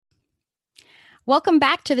Welcome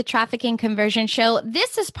back to the Traffic and Conversion Show.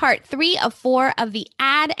 This is part 3 of 4 of the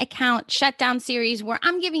ad account shutdown series, where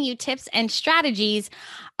I'm giving you tips and strategies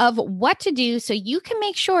of what to do so you can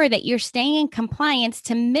make sure that you're staying in compliance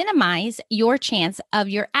to minimize your chance of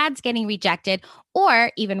your ads getting rejected,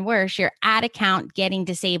 or even worse, your ad account getting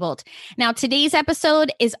disabled. Now, today's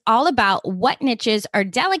episode is all about what niches are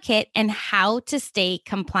delicate and how to stay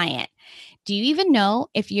compliant. Do you even know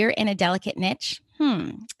if you're in a delicate niche?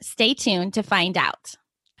 Stay tuned to find out.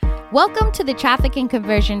 Welcome to the Traffic and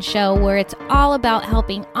Conversion Show, where it's all about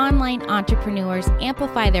helping online entrepreneurs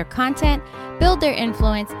amplify their content, build their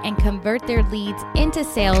influence, and convert their leads into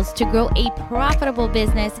sales to grow a profitable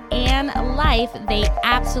business and life they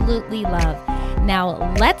absolutely love.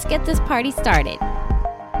 Now, let's get this party started.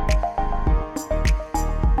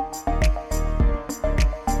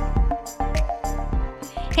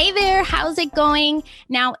 Hey there, how's it going?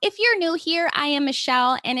 Now, if you're new here, I am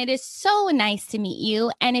Michelle, and it is so nice to meet you.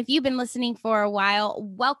 And if you've been listening for a while,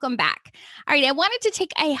 welcome back. All right, I wanted to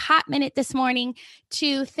take a hot minute this morning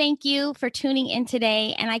to thank you for tuning in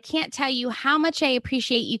today. And I can't tell you how much I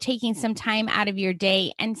appreciate you taking some time out of your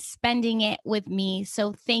day and spending it with me.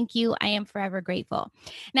 So thank you. I am forever grateful.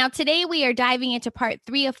 Now, today we are diving into part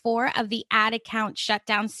 3 of 4 of the ad account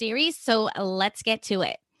shutdown series. So let's get to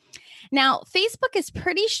it. Now, Facebook is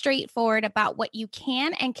pretty straightforward about what you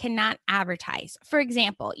can and cannot advertise. For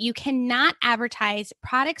example, you cannot advertise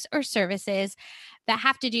products or services that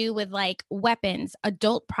have to do with like weapons,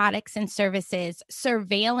 adult products and services,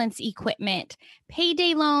 surveillance equipment,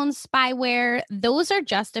 payday loans, spyware. Those are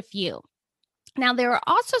just a few. Now, there are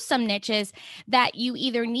also some niches that you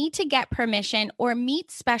either need to get permission or meet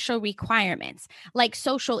special requirements, like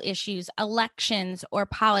social issues, elections, or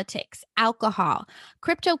politics, alcohol,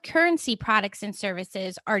 cryptocurrency products and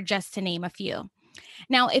services are just to name a few.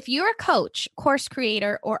 Now, if you're a coach, course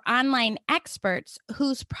creator, or online experts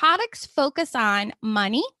whose products focus on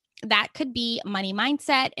money, that could be money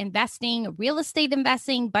mindset, investing, real estate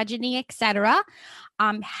investing, budgeting, etc.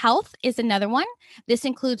 Health is another one. This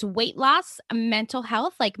includes weight loss, mental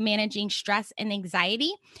health, like managing stress and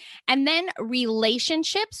anxiety, and then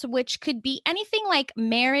relationships, which could be anything like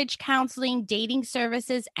marriage counseling, dating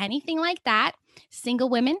services, anything like that. Single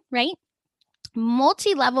women, right?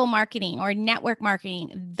 Multi-level marketing or network marketing,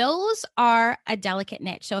 those are a delicate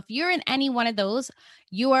niche. So if you're in any one of those,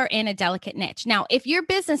 you are in a delicate niche. Now, if your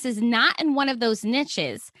business is not in one of those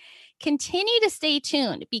niches, continue to stay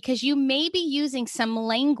tuned, because you may be using some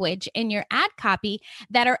language in your ad copy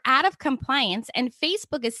that are out of compliance, and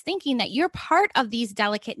Facebook is thinking that you're part of these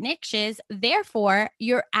delicate niches. Therefore,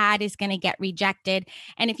 your ad is going to get rejected.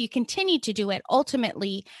 And if you continue to do it,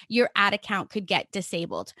 ultimately, your ad account could get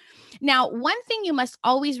disabled. Now, one thing you must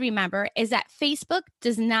always remember is that Facebook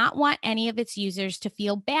does not want any of its users to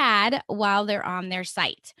feel bad while they're on their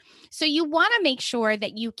site. So you want to make sure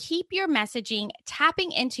that you keep your messaging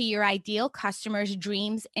tapping into your ideal customers'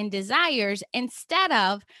 dreams and desires instead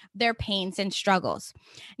of their pains and struggles.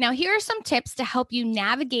 Now, here are some tips to help you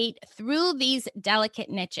navigate through these delicate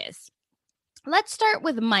niches. Let's start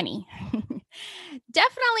with money.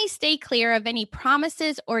 Definitely stay clear of any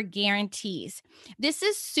promises or guarantees. This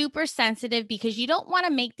is super sensitive because you don't want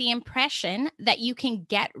to make the impression that you can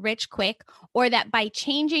get rich quick, or that by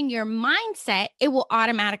changing your mindset, it will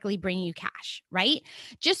automatically bring you cash, right?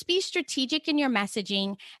 Just be strategic in your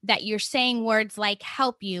messaging, that you're saying words like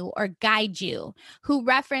help you or guide you, who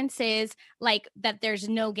references like that there's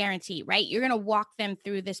no guarantee, right? You're going to walk them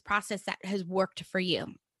through this process that has worked for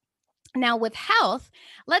you. Now, with health,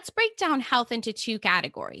 let's break down health into 2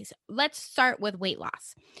 categories. Let's start with weight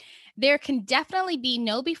loss. There can definitely be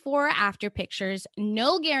no before or after pictures,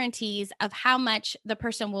 no guarantees of how much the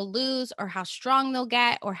person will lose or how strong they'll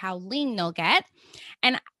get or how lean they'll get.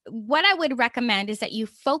 And what I would recommend is that you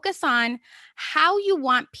focus on how you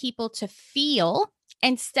want people to feel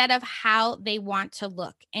instead of how they want to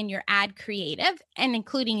look in your ad creative, and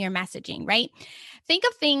including your messaging, right? Think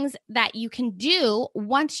of things that you can do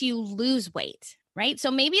once you lose weight, right? So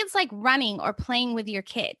maybe it's like running or playing with your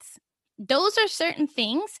kids. Those are certain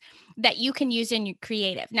things that you can use in your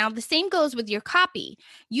creative. Now, the same goes with your copy.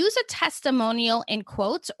 Use a testimonial in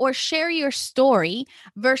quotes or share your story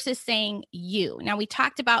versus saying you. Now, we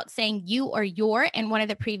talked about saying you or your in one of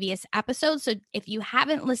the previous episodes. So if you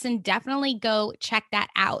haven't listened, definitely go check that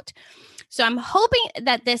out. So I'm hoping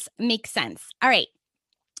that this makes sense. All right.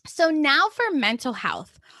 So now for mental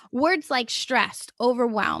health, words like stressed,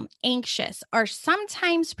 overwhelmed, anxious are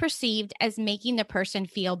sometimes perceived as making the person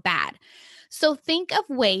feel bad. So think of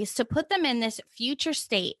ways to put them in this future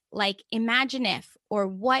state, like imagine if or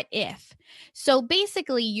what if. So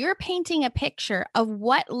basically, you're painting a picture of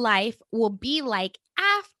what life will be like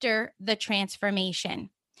after the transformation.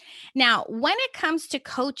 Now, when it comes to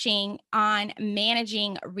coaching on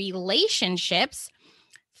managing relationships,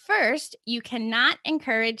 first, you cannot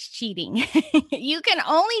encourage cheating. You can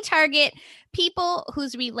only target people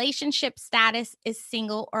whose relationship status is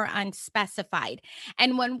single or unspecified.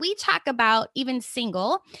 And when we talk about even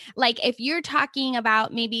single, like if you're talking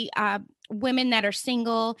about maybe women that are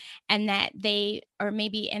single and that they are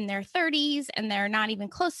maybe in their 30s and they're not even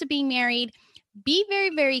close to being married, be very,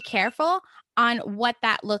 very careful on what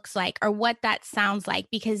that looks like or what that sounds like,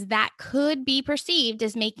 because that could be perceived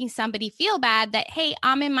as making somebody feel bad that, hey,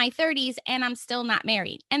 I'm in my 30s and I'm still not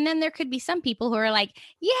married. And then there could be some people who are like,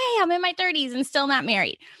 yay, I'm in my 30s and still not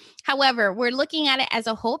married. However, we're looking at it as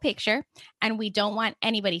a whole picture and we don't want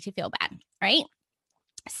anybody to feel bad, right?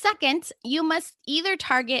 Second, you must either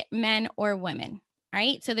target men or women.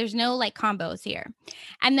 Right? So there's no like combos here.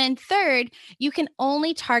 And then third, you can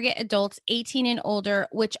only target adults 18 and older,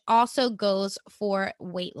 which also goes for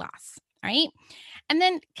weight loss. Right? And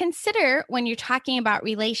then consider when you're talking about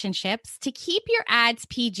relationships to keep your ads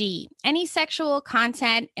PG. Any sexual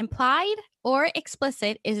content implied or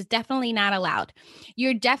explicit is definitely not allowed.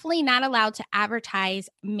 You're definitely not allowed to advertise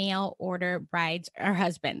mail order brides or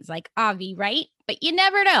husbands like Avi, right? But you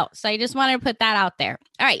never know. So I just wanted to put that out there.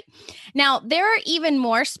 All right. Now, there are even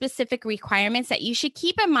more specific requirements that you should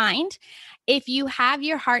keep in mind if you have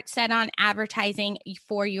your heart set on advertising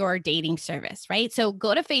for your dating service, right? So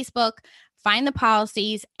go to Facebook, find the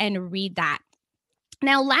policies, and read that.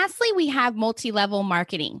 Now, lastly, we have multi-level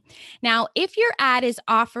marketing. Now, if your ad is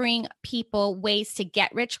offering people ways to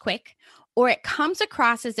get rich quick, or it comes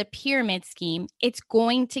across as a pyramid scheme, it's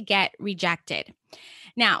going to get rejected.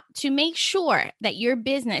 Now, to make sure that your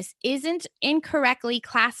business isn't incorrectly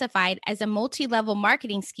classified as a multi-level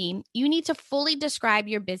marketing scheme, you need to fully describe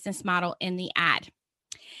your business model in the ad.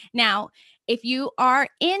 Now, if you are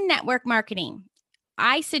in network marketing,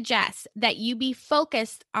 I suggest that you be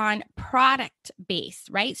focused on product based,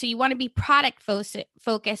 right? So you want to be product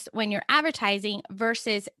focused when you're advertising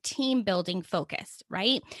versus team building focused,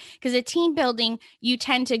 right? Because a team building, you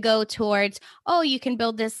tend to go towards, oh, you can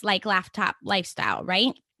build this like laptop lifestyle,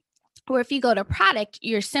 right? Or if you go to product,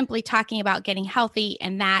 you're simply talking about getting healthy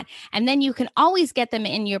and that. And then you can always get them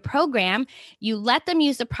in your program. You let them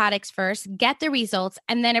use the products first, get the results,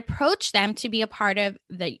 and then approach them to be a part of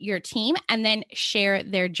your team and then share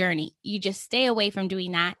their journey. You just stay away from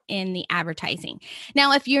doing that in the advertising.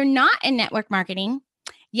 Now, if you're not in network marketing,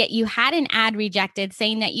 yet you had an ad rejected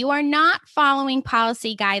saying that you are not following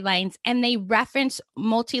policy guidelines and they reference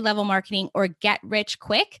multi-level marketing or get rich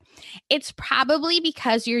quick, it's probably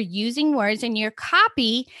because you're using words in your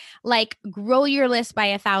copy like grow your list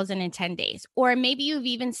by 1,000 in 10 days. Or maybe you've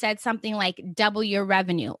even said something like double your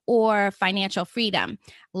revenue or financial freedom,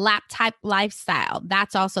 laptop lifestyle.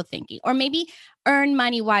 That's also thinking. Or maybe earn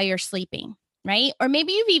money while you're sleeping, right? Or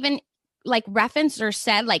maybe you've even like referenced or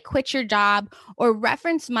said like quit your job or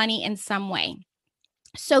reference money in some way.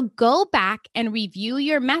 So go back and review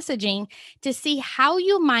your messaging to see how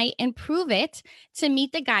you might improve it to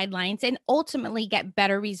meet the guidelines and ultimately get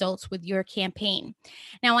better results with your campaign.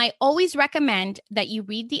 Now, I always recommend that you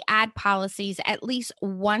read the ad policies at least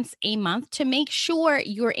once a month to make sure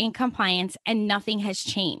you're in compliance and nothing has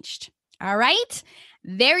changed. All right,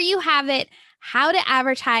 there you have it. How to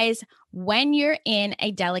advertise when you're in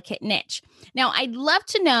a delicate niche. Now, I'd love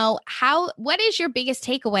to know what is your biggest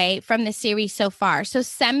takeaway from the series so far? So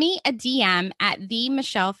send me a DM at the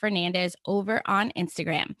Michelle Fernandez over on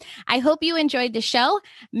Instagram. I hope you enjoyed the show.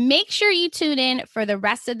 Make sure you tune in for the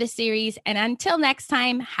rest of the series. And until next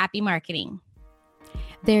time, happy marketing.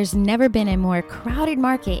 There's never been a more crowded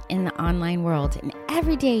market in the online world, and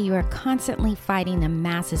every day you are constantly fighting the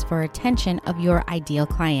masses for attention of your ideal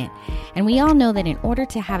client. And we all know that in order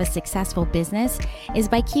to have a successful business is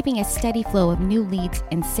by keeping a steady flow of new leads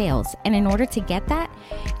and sales. And in order to get that,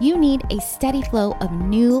 you need a steady flow of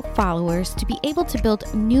new followers to be able to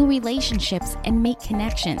build new relationships and make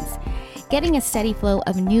connections. Getting a steady flow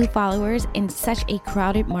of new followers in such a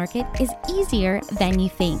crowded market is easier than you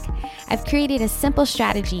think. I've created a simple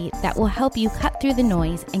strategy that will help you cut through the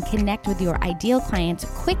noise and connect with your ideal clients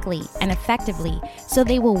quickly and effectively so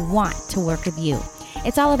they will want to work with you.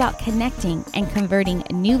 It's all about connecting and converting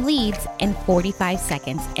new leads in 45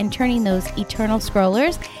 seconds and turning those eternal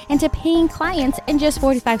scrollers into paying clients in just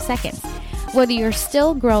 45 seconds. Whether you're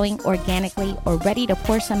still growing organically or ready to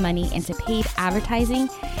pour some money into paid advertising,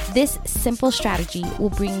 this simple strategy will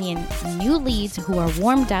bring in new leads who are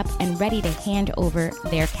warmed up and ready to hand over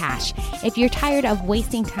their cash. If you're tired of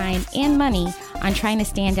wasting time and money on trying to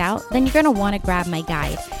stand out, then you're going to want to grab my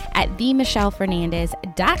guide at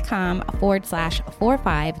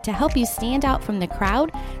themichellefernandez.com/45 to help you stand out from the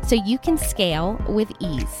crowd so you can scale with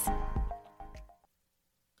ease.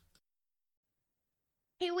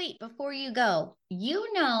 Hey, wait, before you go,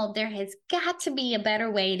 you know there has got to be a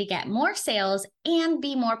better way to get more sales and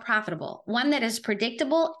be more profitable, one that is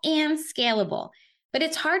predictable and scalable. But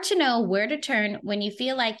it's hard to know where to turn when you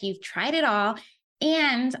feel like you've tried it all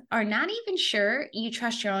and are not even sure you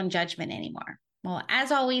trust your own judgment anymore. Well,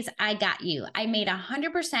 as always, I got you. I made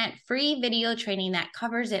 100% free video training that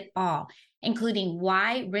covers it all, including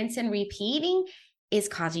why rinse and repeating is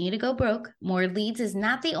causing you to go broke. More leads is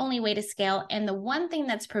not the only way to scale, and the one thing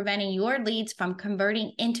that's preventing your leads from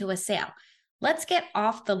converting into a sale. Let's get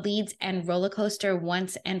off the leads and roller coaster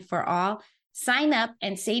once and for all. Sign up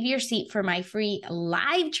and save your seat for my free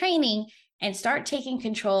live training and start taking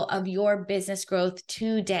control of your business growth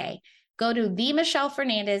today. Go to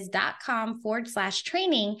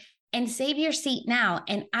themichellefernandez.com/training and save your seat now,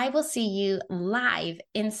 and I will see you live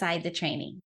inside the training.